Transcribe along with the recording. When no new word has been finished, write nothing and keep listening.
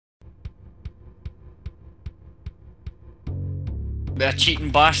be a cheating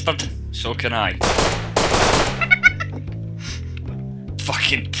bastard. So can I.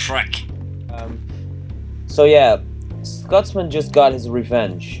 Fucking prick. So yeah, Scotsman just got his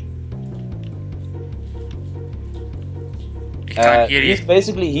revenge. He can't hear you.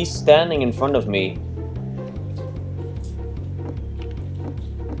 He's standing in front of me.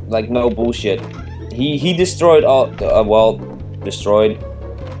 Like, no bullshit. He destroyed all, destroyed.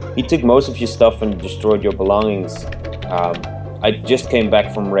 He took most of your stuff and destroyed your belongings. I just came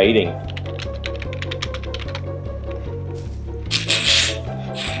back from raiding.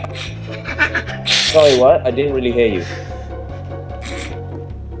 Sorry, what? I didn't really hear you.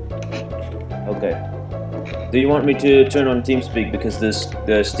 Okay. Do you want me to turn on TeamSpeak because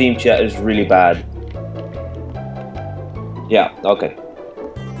the Steam chat is really bad? Yeah, okay.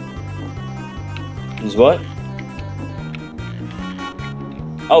 Is what?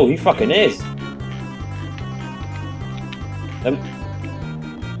 Oh, he fucking is.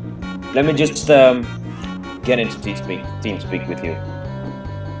 Let me just get into TeamSpeak with you.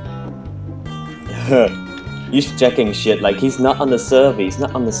 He's checking shit like he's not on the server. He's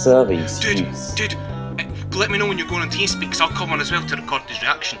not on the server. Dude, let me know when you're going on TeamSpeak, because I'll come on as well to record his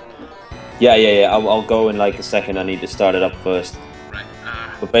reaction. Yeah. I'll go in like a second. I need to start it up first. Right.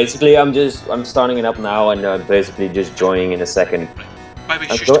 But basically, I'm starting it up now, and basically just joining in a second. Right. By the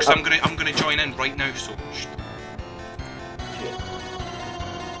way, shush, because I'm gonna join in right now. So.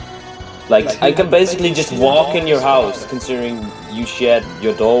 Like, I can basically just walk in your house, considering you shared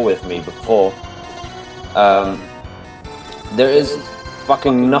your door with me before. There is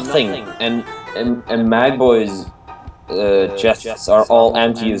fucking nothing, and maggboy's chests are all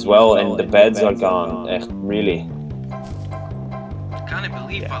empty as well, and the beds are gone. Really. I can't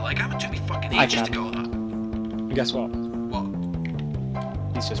believe that. Like, I would took me fucking ages to go with that. And guess what? What?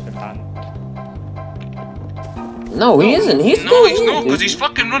 He's just been banned. No, he isn't. He's no, he's not, because he's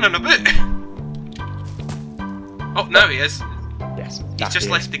fucking running a bit. Oh, now he is. Yes. He's just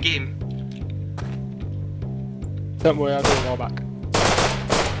left the game. Don't worry, I'll do it all back.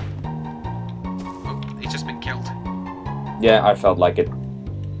 Oh, he's just been killed. Yeah, I felt like it.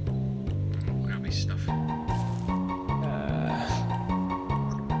 Grab his stuff.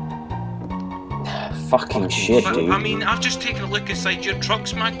 Fucking shit, But, dude. I mean, I've just taken a look inside your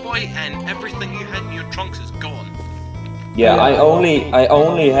trunks, maggboy, and everything you had in your trunks is gone. Yeah, I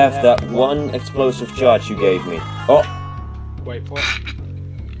only have that one explosive charge you gave me. Oh. Wait for it.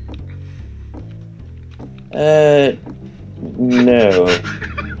 No.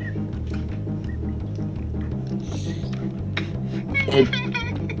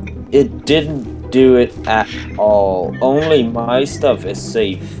 It didn't do it at all. Only my stuff is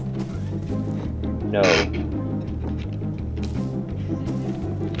safe. No.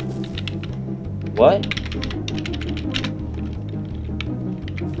 What?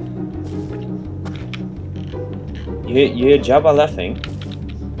 You hear Jabba laughing?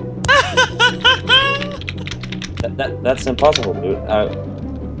 That's impossible, dude.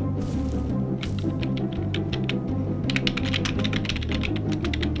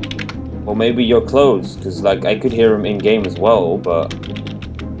 Well, maybe you're close, because like I could hear him in game as well, but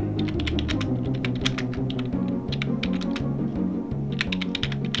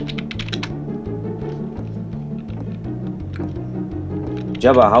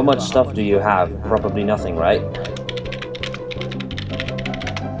Jabba, how much stuff do you have? Probably nothing, right?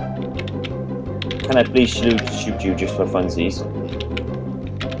 Can I please shoot you just for funsies?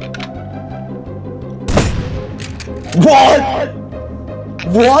 What?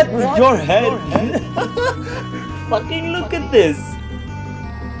 What with your head? Fucking look at this!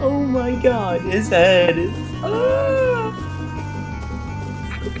 Oh my god, his head is...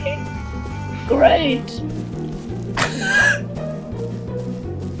 Okay. Great!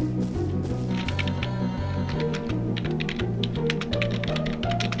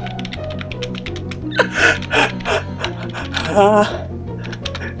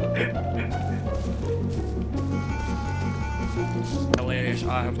 Hilarious.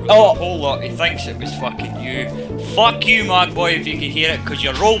 I have got a whole lot. He thinks it was fucking you. Fuck you, maggboy, if you can hear it, because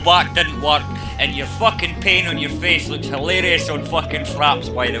your rollback didn't work, and your fucking pain on your face looks hilarious on fucking fraps,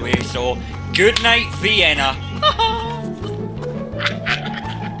 by the way. So, good night, Vienna.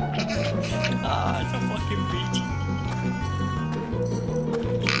 It's a fucking beat.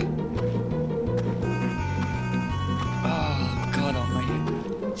 Oh, God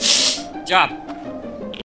almighty. Jab.